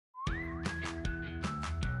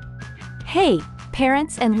Hey,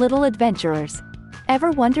 parents and little adventurers.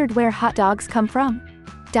 Ever wondered where hot dogs come from?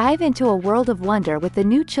 Dive into a world of wonder with the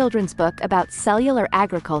new children's book about cellular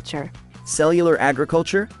agriculture. Cellular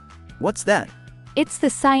agriculture? What's that? It's the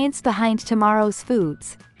science behind tomorrow's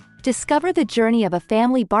foods. Discover the journey of a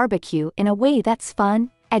family barbecue in a way that's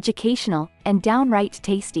fun, educational, and downright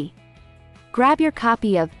tasty. Grab your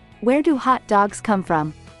copy of Where Do Hot Dogs Come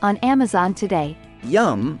From? On Amazon today.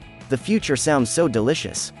 Yum! The future sounds so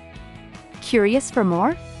delicious. Curious for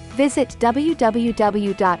more? Visit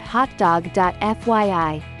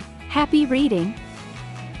www.hotdog.fyi. Happy reading!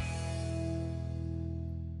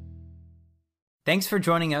 Thanks for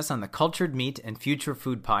joining us on the Cultured Meat and Future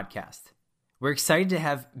Food podcast. We're excited to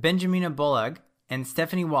have Benjamina Bollag and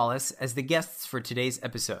Stephanie Wallace as the guests for today's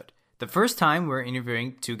episode. The first time we're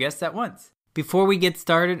interviewing two guests at once. Before we get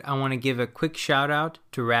started, I want to give a quick shout out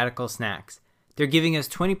to Radical Snacks. They're giving us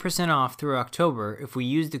 20% off through October if we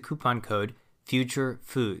use the coupon code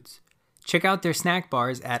FUTUREFOODS. Check out their snack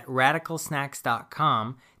bars at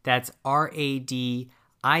radicalsnacks.com. That's RADICLE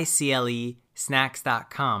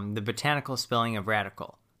snacks.com, the botanical spelling of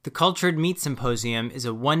radical. The Cultured Meat Symposium is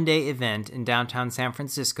a one-day event in downtown San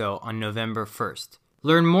Francisco on November 1st.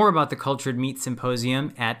 Learn more about the Cultured Meat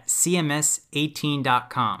Symposium at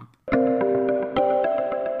cms18.com.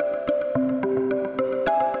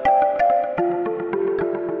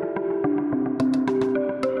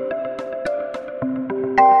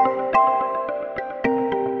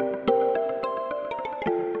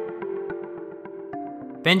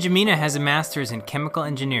 Benjamina has a master's in chemical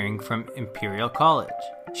engineering from Imperial College.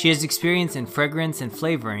 She has experience in fragrance and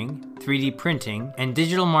flavoring, 3D printing, and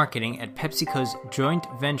digital marketing at PepsiCo's joint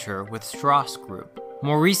venture with Strauss Group.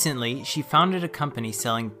 More recently, she founded a company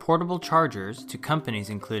selling portable chargers to companies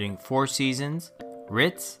including Four Seasons,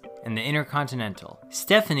 Ritz, and the Intercontinental.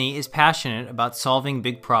 Stephanie is passionate about solving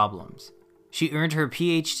big problems. She earned her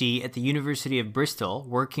PhD at the University of Bristol,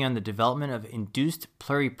 working on the development of induced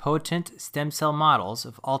pluripotent stem cell models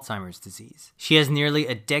of Alzheimer's disease. She has nearly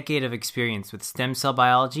a decade of experience with stem cell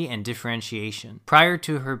biology and differentiation. Prior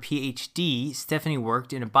to her PhD, Stephanie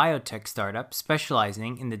worked in a biotech startup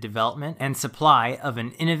specializing in the development and supply of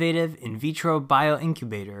an innovative in vitro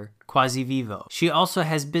bioincubator, Quasivivo. She also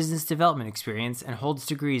has business development experience and holds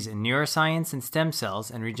degrees in neuroscience and stem cells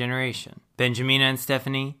and regeneration. Benjamina and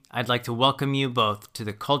Stephanie, I'd like to welcome you both to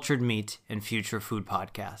the Cultured Meat and Future Food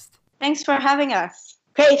podcast. Thanks for having us.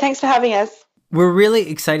 Great, thanks for having us. We're really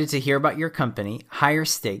excited to hear about your company, Higher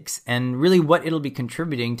Stakes, and really what it'll be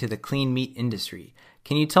contributing to the clean meat industry.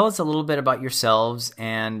 Can you tell us a little bit about yourselves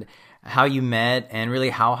and how you met and really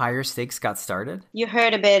how Higher Stakes got started? You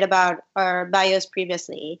heard a bit about our bios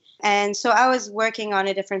previously. And so I was working on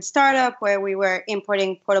a different startup where we were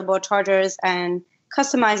importing portable chargers and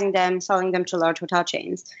customizing them, selling them to large hotel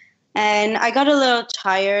chains. And I got a little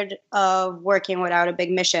tired of working without a big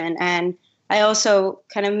mission. And I also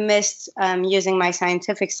kind of missed using my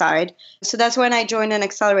scientific side. So that's when I joined an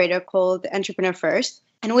accelerator called Entrepreneur First.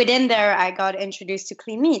 And within there, I got introduced to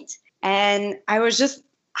clean meat. And I was just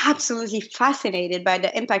absolutely fascinated by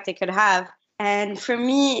the impact it could have. And for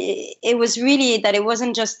me, it was really that it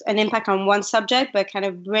wasn't just an impact on one subject, but kind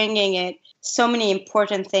of bringing it so many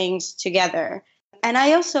important things together. And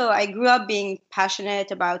I grew up being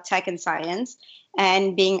passionate about tech and science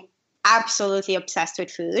and being absolutely obsessed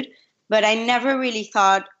with food, but I never really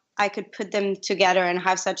thought I could put them together and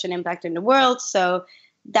have such an impact in the world. So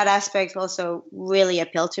that aspect also really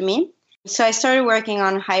appealed to me. So I started working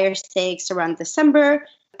on Higher Stakes around December,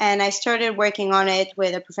 and I started working on it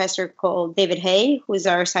with a professor called David Hay, who's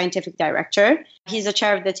our scientific director. He's the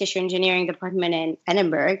chair of the tissue engineering department in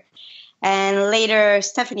Edinburgh. And later,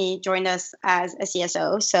 Stephanie joined us as a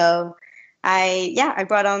CSO. So I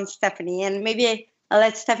brought on Stephanie. And maybe I'll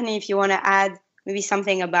let Stephanie, if you want to add maybe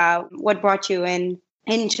something about what brought you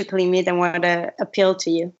into clean meat and what appealed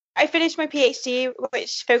to you. I finished my PhD,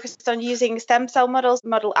 which focused on using stem cell models to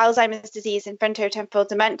model Alzheimer's disease and frontotemporal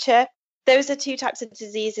dementia. Those are two types of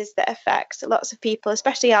diseases that affect lots of people,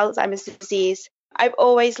 especially Alzheimer's disease. I've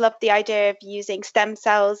always loved the idea of using stem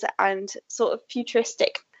cells and sort of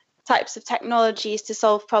futuristic types of technologies to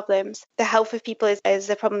solve problems. The health of people is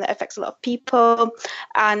a problem that affects a lot of people,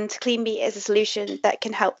 and clean meat is a solution that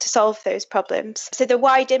can help to solve those problems. So the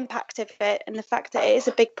wide impact of it and the fact that it is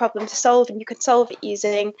a big problem to solve and you can solve it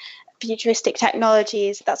using futuristic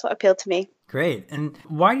technologies, that's what appealed to me. Great. And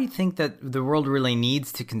why do you think that the world really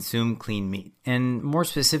needs to consume clean meat? And more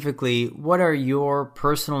specifically, what are your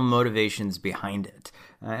personal motivations behind it?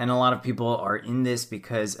 And a lot of people are in this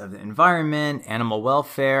because of the environment, animal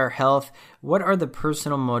welfare, health. What are the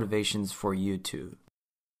personal motivations for you two?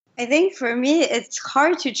 I think for me, it's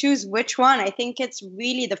hard to choose which one. I think it's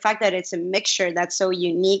really the fact that it's a mixture that's so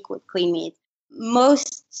unique with clean meat.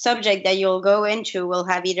 Most subject that you'll go into will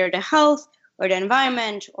have either the health or the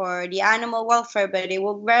environment or the animal welfare, but it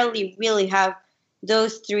will rarely really have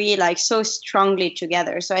those three like so strongly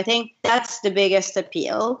together. So I think that's the biggest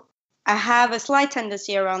appeal. I have a slight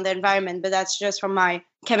tendency around the environment, but that's just from my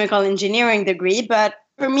chemical engineering degree. But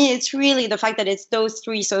for me, it's really the fact that it's those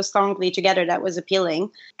three so strongly together that was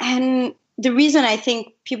appealing. And the reason I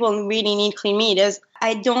think people really need clean meat is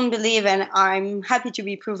I don't believe, and I'm happy to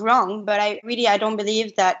be proved wrong, but I don't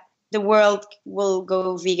believe that the world will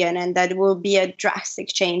go vegan and that it will be a drastic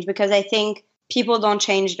change, because I think people don't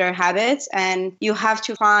change their habits and you have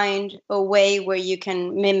to find a way where you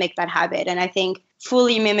can mimic that habit. And I think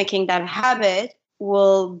fully mimicking that habit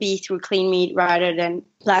will be through clean meat rather than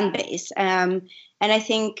plant-based. And I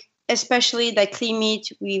think especially that clean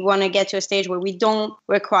meat, we want to get to a stage where we don't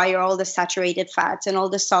require all the saturated fats and all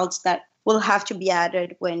the salts that will have to be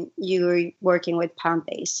added when you're working with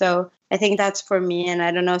plant-based. So I think that's for me. And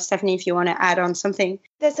I don't know, Stephanie, if you want to add on something.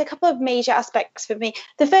 There's a couple of major aspects for me.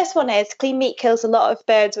 The first one is clean meat kills a lot of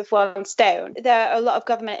birds with one stone. There are a lot of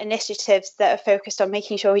government initiatives that are focused on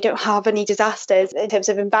making sure we don't have any disasters in terms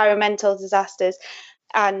of environmental disasters.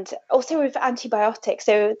 And also with antibiotics.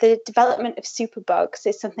 So the development of superbugs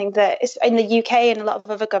is something that is in the UK, and a lot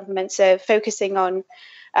of other governments are focusing on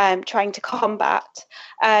trying to combat.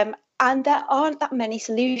 And there aren't that many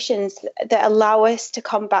solutions that allow us to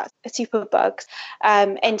combat superbugs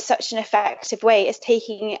in such an effective way as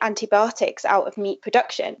taking antibiotics out of meat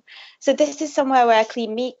production. So this is somewhere where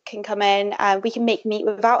clean meat can come in, and we can make meat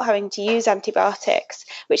without having to use antibiotics,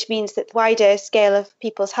 which means that wider scale of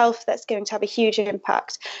people's health, that's going to have a huge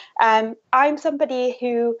impact. I'm somebody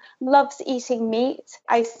who loves eating meat.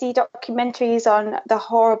 I see documentaries on the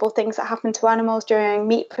horrible things that happen to animals during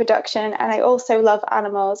meat production, and I also love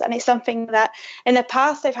animals. And it's something that in the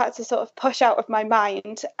past I've had to sort of push out of my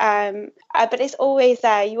mind, but it's always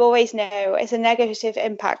there. You always know it's a negative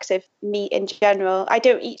impact of meat in general. I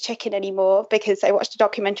don't eat chicken anymore because I watched a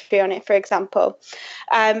documentary on it, for example.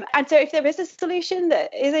 And so if there is a solution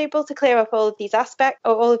that is able to clear up all of these aspects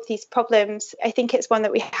or all of these problems, I think it's one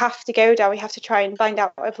that we have to go down. We have to try and find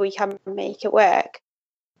out if we can make it work.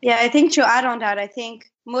 Yeah, I think to add on that, I think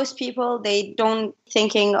most people, they don't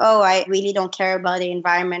thinking, oh, I really don't care about the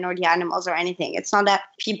environment or the animals or anything. It's not that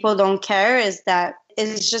people don't care, is that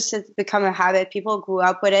it's become a habit. People grew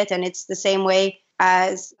up with it, and it's the same way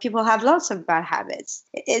as people have lots of bad habits.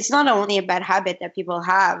 It's not only a bad habit that people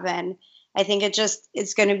have. And I think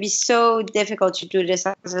it's going to be so difficult to do this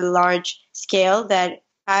as a large scale that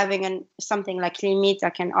having something like clean meat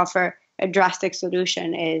that can offer a drastic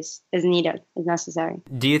solution is needed, is necessary.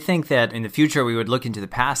 Do you think that in the future we would look into the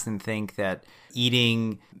past and think that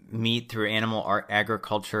eating meat through animal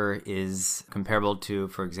agriculture is comparable to,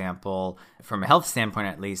 for example, from a health standpoint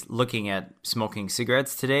at least, looking at smoking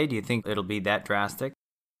cigarettes today? Do you think it'll be that drastic?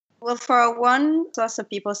 Well, for one, lots of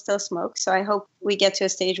people still smoke. So I hope we get to a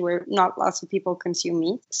stage where not lots of people consume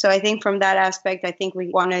meat. So I think from that aspect, I think we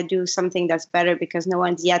want to do something that's better, because no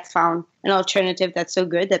one's yet found an alternative that's so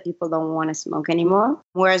good that people don't want to smoke anymore.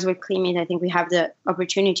 Whereas with clean meat, I think we have the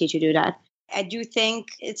opportunity to do that. I do think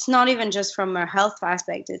it's not even just from a health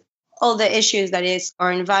aspect. It's all the issues that is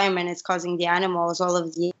our environment is causing the animals, all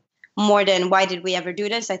of the more than why did we ever do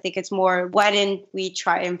this? I think it's more why didn't we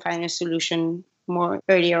try and find a solution more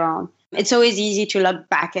earlier on. It's always easy to look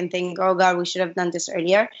back and think, oh God, we should have done this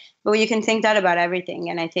earlier. But you can think that about everything.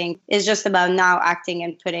 And I think it's just about now acting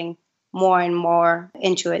and putting more and more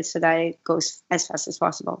into it so that it goes as fast as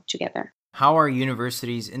possible together. How are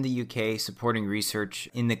universities in the UK supporting research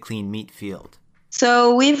in the clean meat field?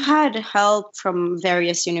 So we've had help from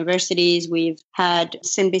various universities. We've had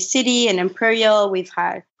Sinby City and Imperial. We've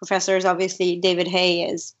had professors, obviously, David Hay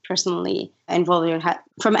is personally involved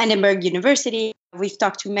from Edinburgh University. We've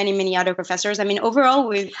talked to many, many other professors. I mean, overall,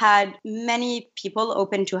 we've had many people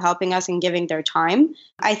open to helping us and giving their time.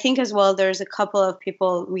 I think as well, there's a couple of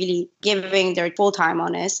people really giving their full time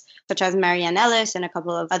on this, such as Marianne Ellis and a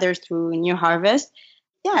couple of others through New Harvest.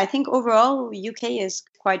 Yeah, I think overall, UK is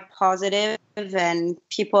quite positive and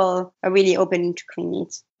people are really open to clean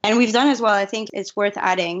meat. And we've done as well, I think it's worth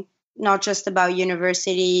adding, not just about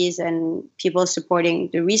universities and people supporting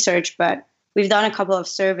the research, but we've done a couple of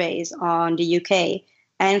surveys on the UK.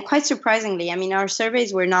 And quite surprisingly, I mean, our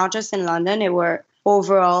surveys were not just in London, they were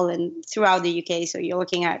overall and throughout the UK. So you're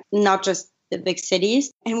looking at not just the big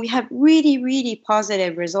cities. And we had really, really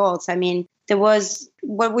positive results. I mean, there was,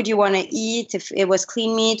 what would you want to eat if it was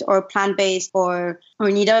clean meat or plant-based or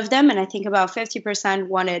neither of them? And I think about 50%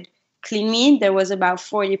 wanted clean meat, there was about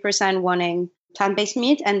 40% wanting plant-based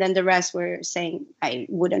meat, and then the rest were saying, I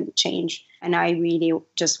wouldn't change, and I really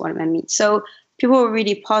just want my meat. So people were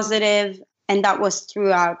really positive, and that was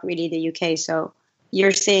throughout really the UK. So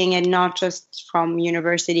you're seeing it not just from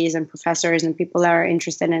universities and professors and people that are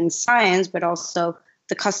interested in science, but also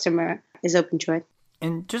the customer is open to it.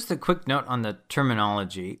 And just a quick note on the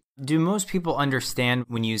terminology. Do most people understand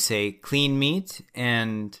when you say clean meat,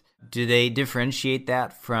 and do they differentiate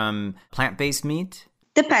that from plant-based meat?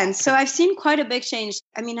 Depends. So I've seen quite a big change.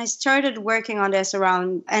 I mean, I started working on this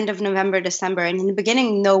around end of November, December, and in the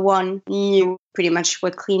beginning, no one knew pretty much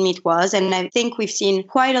what clean meat was. And I think we've seen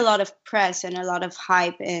quite a lot of press and a lot of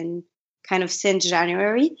hype in kind of since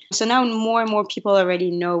January. So now more and more people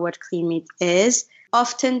already know what clean meat is.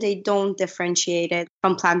 Often they don't differentiate it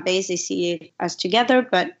from plant-based. They see it as together,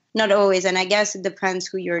 but not always. And I guess it depends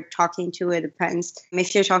who you're talking to. It depends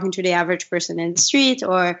if you're talking to the average person in the street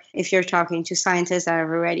or if you're talking to scientists that have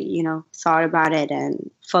already, thought about it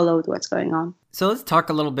and followed what's going on. So let's talk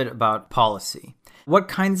a little bit about policy. What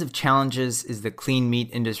kinds of challenges is the clean meat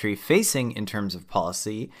industry facing in terms of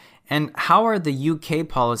policy? And how are the UK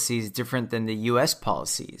policies different than the US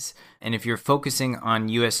policies? And if you're focusing on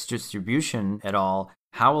US distribution at all,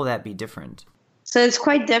 how will that be different? So it's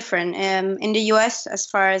quite different. In the US, as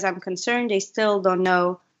far as I'm concerned, they still don't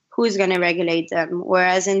know who's going to regulate them.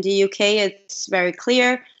 Whereas in the UK, it's very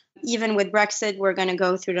clear. Even with Brexit, we're going to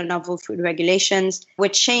go through the novel food regulations,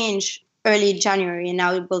 which change early January, and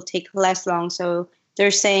now it will take less long. So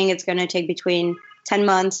they're saying it's going to take between 10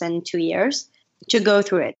 months and 2 years to go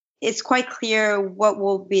through it. It's quite clear what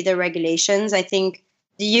will be the regulations. I think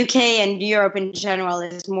the UK and Europe in general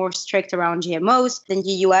is more strict around GMOs than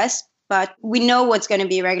the US, but we know what's going to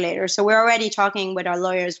be regulated. So we're already talking with our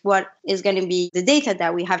lawyers what is going to be the data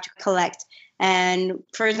that we have to collect. And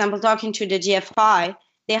for example, talking to the GFI,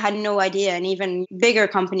 they had no idea. And even bigger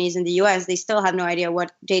companies in the US, they still have no idea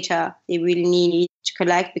what data they really need to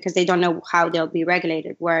collect because they don't know how they'll be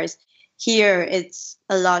regulated. Whereas here, it's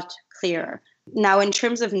a lot clearer. Now, in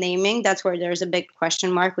terms of naming, that's where there's a big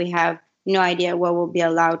question mark. We have no idea what will be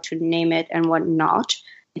allowed to name it and what not.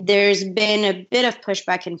 There's been a bit of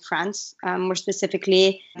pushback in France. More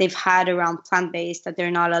specifically, they've had around plant-based that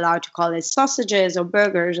they're not allowed to call it sausages or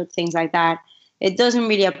burgers or things like that. It doesn't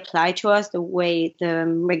really apply to us the way the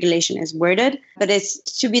regulation is worded, but it's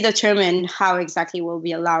to be determined how exactly we'll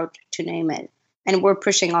be allowed to name it. And we're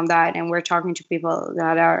pushing on that, and we're talking to people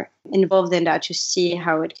that are involved in that to see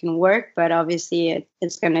how it can work. But obviously,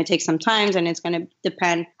 it's going to take some time, and it's going to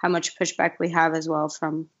depend how much pushback we have as well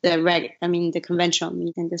from the conventional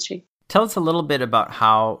meat industry. Tell us a little bit about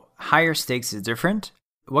how Higher Stakes is different.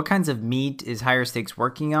 What kinds of meat is Higher Stakes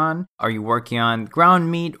working on? Are you working on ground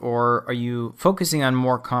meat, or are you focusing on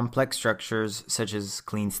more complex structures such as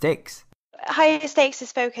clean steaks? Higher Stakes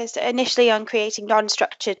is focused initially on creating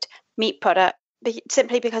non-structured meat products,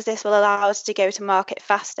 simply because this will allow us to go to market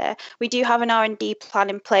faster. We do have an R&D plan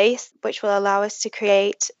in place, which will allow us to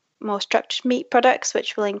create more structured meat products,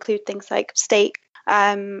 which will include things like steak,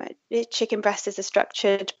 chicken breast is a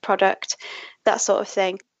structured product, that sort of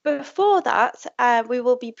thing. Before that, we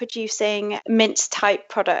will be producing minced type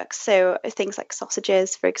products, so things like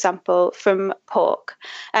sausages, for example, from pork.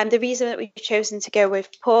 The reason that we've chosen to go with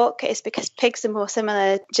pork is because pigs are more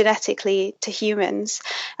similar genetically to humans.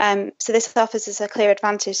 So this offers us a clear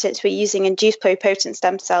advantage since we're using induced pluripotent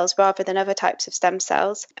stem cells rather than other types of stem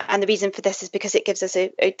cells. And the reason for this is because it gives us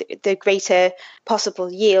the greater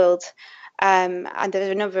possible yield. And there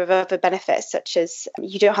are a number of other benefits, such as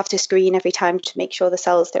you don't have to screen every time to make sure the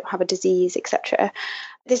cells don't have a disease, etc.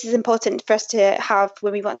 This is important for us to have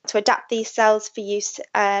when we want to adapt these cells for use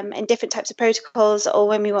in different types of protocols, or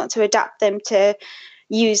when we want to adapt them to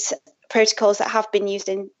use protocols that have been used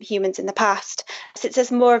in humans in the past. Since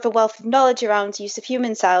there's more of a wealth of knowledge around use of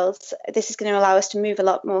human cells, this is going to allow us to move a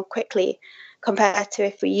lot more quickly compared to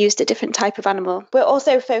if we used a different type of animal. We're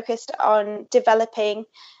also focused on developing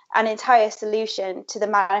an entire solution to the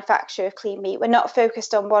manufacture of clean meat. We're not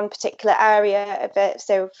focused on one particular area of it.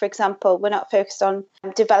 So, for example, we're not focused on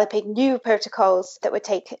developing new protocols that would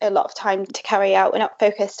take a lot of time to carry out. We're not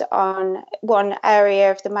focused on one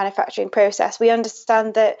area of the manufacturing process. We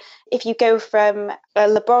understand that if you go from a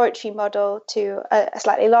laboratory model to a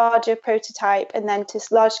slightly larger prototype and then to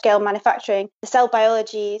large-scale manufacturing, the cell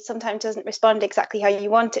biology sometimes doesn't respond exactly how you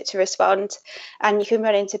want it to respond, and you can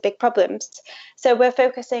run into big problems. So we're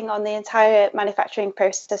focusing on the entire manufacturing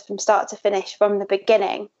process from start to finish from the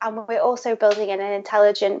beginning. And we're also building in an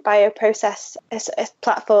intelligent bioprocess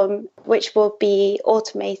platform which will be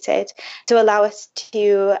automated to allow us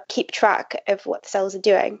to keep track of what the cells are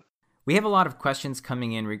doing. We have a lot of questions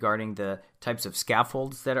coming in regarding the types of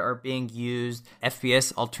scaffolds that are being used,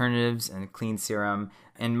 FBS alternatives, and clean serum.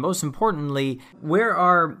 And most importantly, where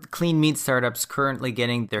are clean meat startups currently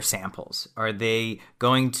getting their samples? Are they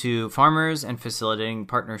going to farmers and facilitating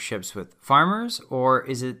partnerships with farmers? Or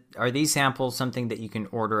are these samples something that you can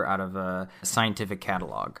order out of a scientific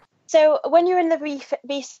catalog? So when you're in the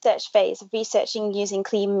research phase of researching using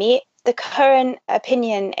clean meat, the current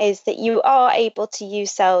opinion is that you are able to use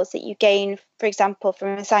cells that you gain, for example,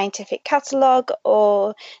 from a scientific catalogue,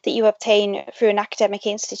 or that you obtain through an academic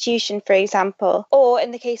institution, for example. Or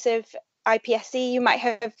in the case of iPSC, you might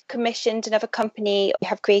have commissioned another company or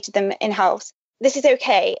have created them in-house. This is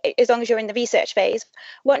okay as long as you're in the research phase.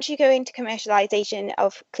 Once you go into commercialization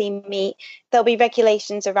of clean meat, there'll be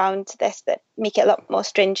regulations around this that make it a lot more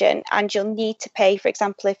stringent, and you'll need to pay, for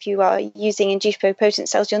example, if you are using induced pluripotent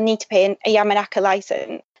cells, you'll need to pay a Yamanaka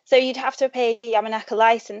license. So you'd have to pay a Yamanaka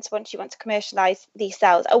license once you want to commercialize these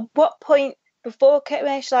cells. At what point before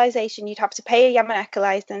commercialization you'd have to pay a Yamanaka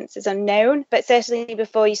license is unknown, but certainly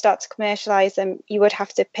before you start to commercialize them, you would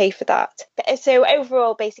have to pay for that. So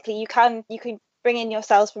overall, basically, you can bring in your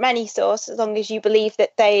cells from any source as long as you believe that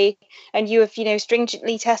you have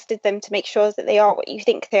stringently tested them to make sure that they are what you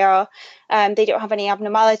think they are, they don't have any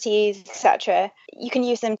abnormalities, etc. You can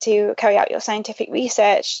use them to carry out your scientific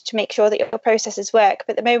research to make sure that your processes work.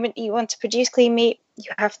 But the moment you want to produce clean meat,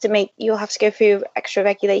 you'll have to go through extra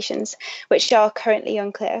regulations, which are currently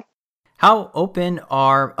unclear. How open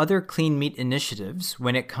are other clean meat initiatives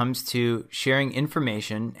when it comes to sharing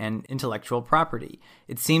information and intellectual property?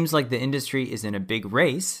 It seems like the industry is in a big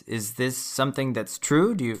race. Is this something that's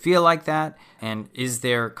true? Do you feel like that? And is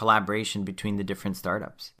there collaboration between the different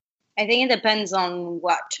startups? I think it depends on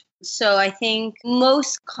what. So I think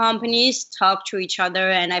most companies talk to each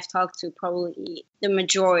other, and I've talked to probably the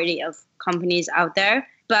majority of companies out there,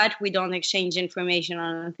 but we don't exchange information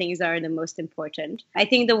on the things that are the most important. I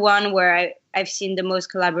think the one where I've seen the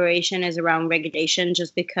most collaboration is around regulation,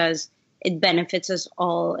 just because it benefits us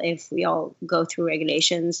all if we all go through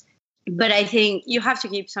regulations. But I think you have to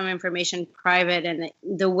keep some information private, and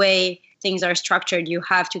the way things are structured, you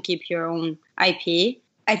have to keep your own IP.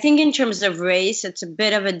 I think in terms of race, it's a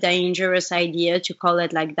bit of a dangerous idea to call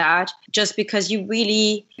it like that, just because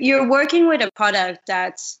you're working with a product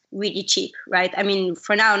that's really cheap, right? I mean,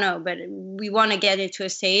 for now, no, but we want to get it to a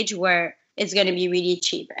stage where it's going to be really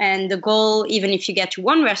cheap. And the goal, even if you get to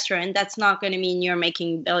one restaurant, that's not going to mean you're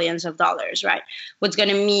making billions of dollars, right? What's going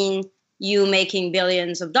to mean you making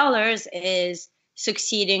billions of dollars is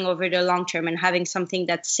succeeding over the long term and having something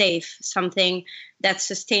that's safe, something that's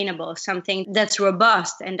sustainable, something that's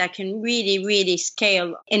robust and that can really, really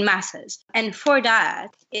scale in masses. And for that,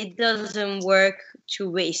 it doesn't work to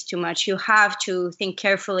waste too much. You have to think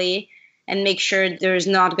carefully and make sure there's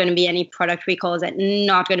not going to be any product recalls and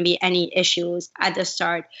not going to be any issues at the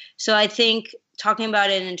start. So I think talking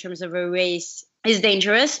about it in terms of a race is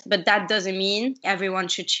dangerous, but that doesn't mean everyone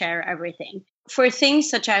should share everything. For things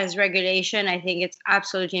such as regulation, I think it's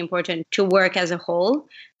absolutely important to work as a whole.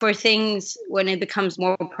 For things when it becomes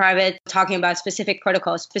more private, talking about specific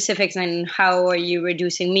protocols, specifics in how are you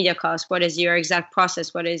reducing media costs, what is your exact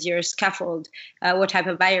process, what is your scaffold, what type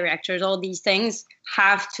of bioreactors, all these things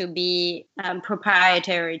have to be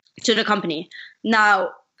proprietary to the company.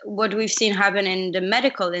 Now, what we've seen happen in the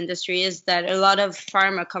medical industry is that a lot of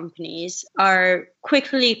pharma companies are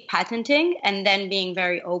quickly patenting and then being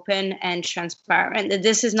very open and transparent.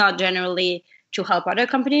 This is not generally to help other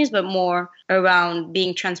companies, but more around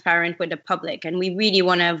being transparent with the public. And we really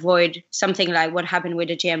want to avoid something like what happened with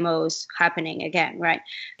the GMOs happening again, right?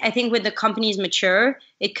 I think with the companies mature,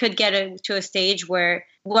 it could get to a stage where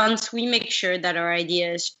once we make sure that our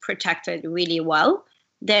idea is protected really well,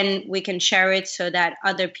 then we can share it so that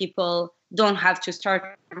other people don't have to start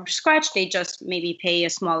from scratch. They just maybe pay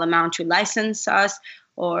a small amount to license us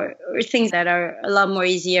or things that are a lot more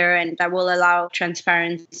easier and that will allow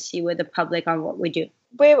transparency with the public on what we do.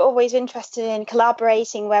 We're always interested in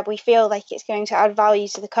collaborating where we feel like it's going to add value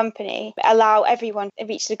to the company, allow everyone to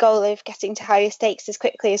reach the goal of getting to higher stakes as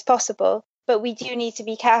quickly as possible. But we do need to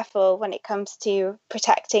be careful when it comes to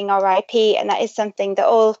protecting our IP, and that is something that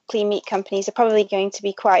all clean meat companies are probably going to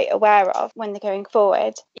be quite aware of when they're going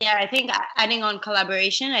forward. Yeah, I think adding on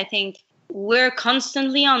collaboration, I think we're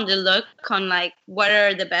constantly on the look on like what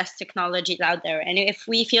are the best technologies out there. And if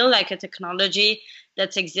we feel like a technology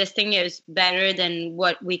that's existing is better than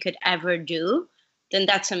what we could ever do, then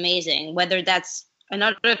that's amazing, whether that's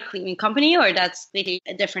another cleaning company or that's completely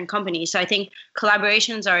a different company. So I think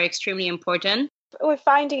collaborations are extremely important. What we're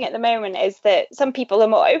finding at the moment is that some people are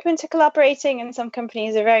more open to collaborating and some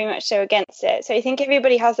companies are very much so against it. So I think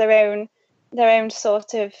everybody has their own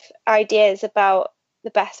sort of ideas about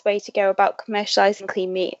the best way to go about commercializing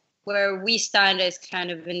clean meat. Where we stand is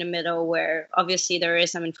kind of in the middle, where obviously there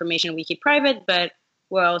is some information we keep private, but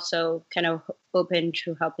we're also kind of open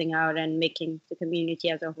to helping out and making the community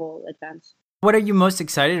as a whole advance. What are you most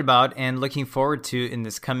excited about and looking forward to in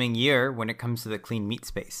this coming year when it comes to the clean meat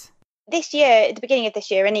space? This year, at the beginning of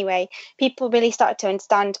this year anyway, people really started to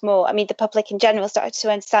understand more. I mean, the public in general started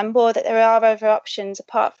to understand more that there are other options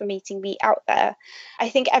apart from eating meat out there. I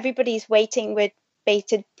think everybody's waiting with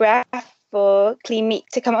bated breath for clean meat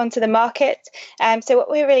to come onto the market. So what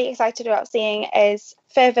we're really excited about seeing is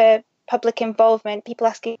further public involvement, people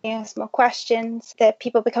asking us more questions, that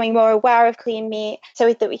people becoming more aware of clean meat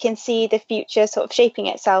so that we can see the future sort of shaping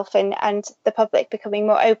itself and the public becoming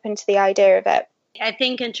more open to the idea of it. I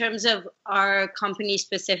think in terms of our company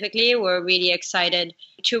specifically, we're really excited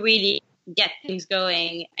to really get things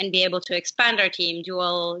going and be able to expand our team, do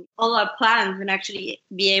all our plans and actually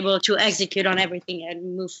be able to execute on everything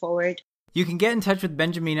and move forward. You can get in touch with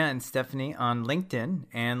Benjamina and Stephanie on LinkedIn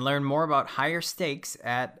and learn more about Higher Stakes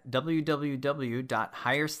at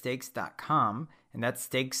www.higherstakes.com. And that's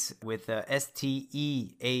stakes with a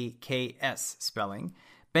STEAKS spelling.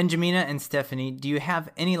 Benjamina and Stephanie, do you have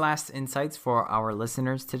any last insights for our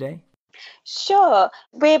listeners today? Sure.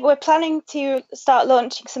 We're planning to start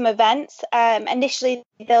launching some events. Initially,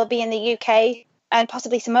 they'll be in the UK and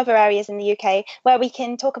possibly some other areas in the UK where we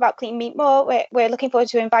can talk about clean meat more. We're looking forward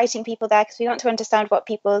to inviting people there because we want to understand what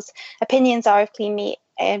people's opinions are of clean meat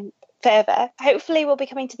further. Hopefully we'll be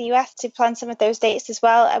coming to the US to plan some of those dates as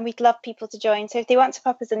well, and we'd love people to join. So if they want to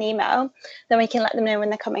pop us an email, then we can let them know when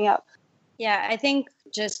they're coming up. Yeah, I think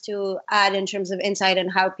just to add in terms of insight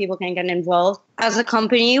and how people can get involved, as a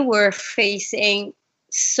company, we're facing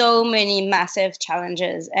so many massive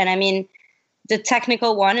challenges. And I mean, the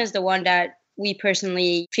technical one is the one that we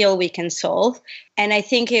personally feel we can solve. And I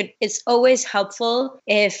think it's always helpful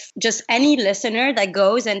if just any listener that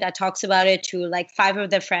goes and that talks about it to like 5 of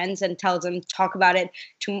their friends and tells them talk about it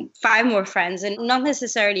to 5 more friends, and not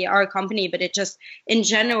necessarily our company, but it just in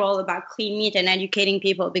general about clean meat and educating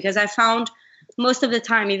people. Because I found most of the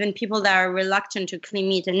time, even people that are reluctant to clean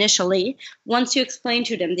meat initially, once you explain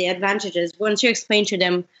to them the advantages, once you explain to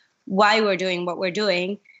them why we're doing what we're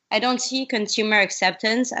doing, I don't see consumer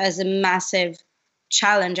acceptance as a massive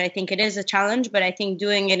challenge. I think it is a challenge, but I think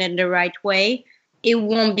doing it in the right way, it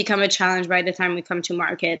won't become a challenge by the time we come to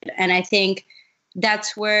market. And I think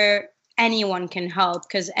that's where anyone can help,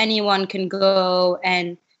 because anyone can go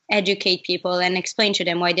and educate people and explain to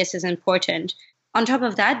them why this is important. On top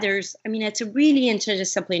of that, it's a really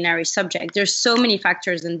interdisciplinary subject. There's so many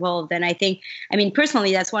factors involved. And I think,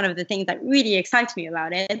 personally, that's one of the things that really excites me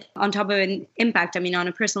about it. On top of an impact, on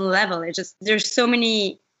a personal level, there's so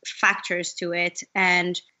many factors to it.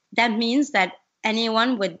 And that means that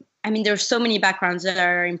anyone there's so many backgrounds that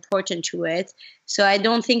are important to it. So I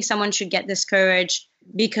don't think someone should get discouraged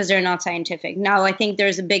because they're not scientific. Now, I think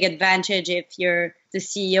there's a big advantage if you're the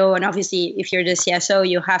CEO, and obviously if you're the CSO,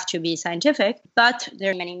 you have to be scientific. But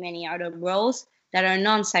there are many, many other roles that are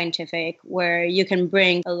non-scientific where you can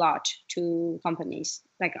bring a lot to companies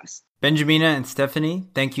like us. Benjamina and Stephanie,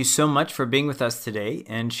 thank you so much for being with us today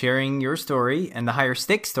and sharing your story and the Higher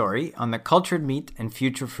Stakes story on the Cultured Meat and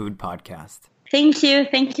Future Food podcast. Thank you.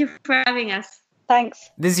 Thank you for having us. Thanks.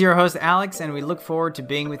 This is your host, Alex, and we look forward to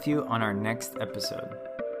being with you on our next episode.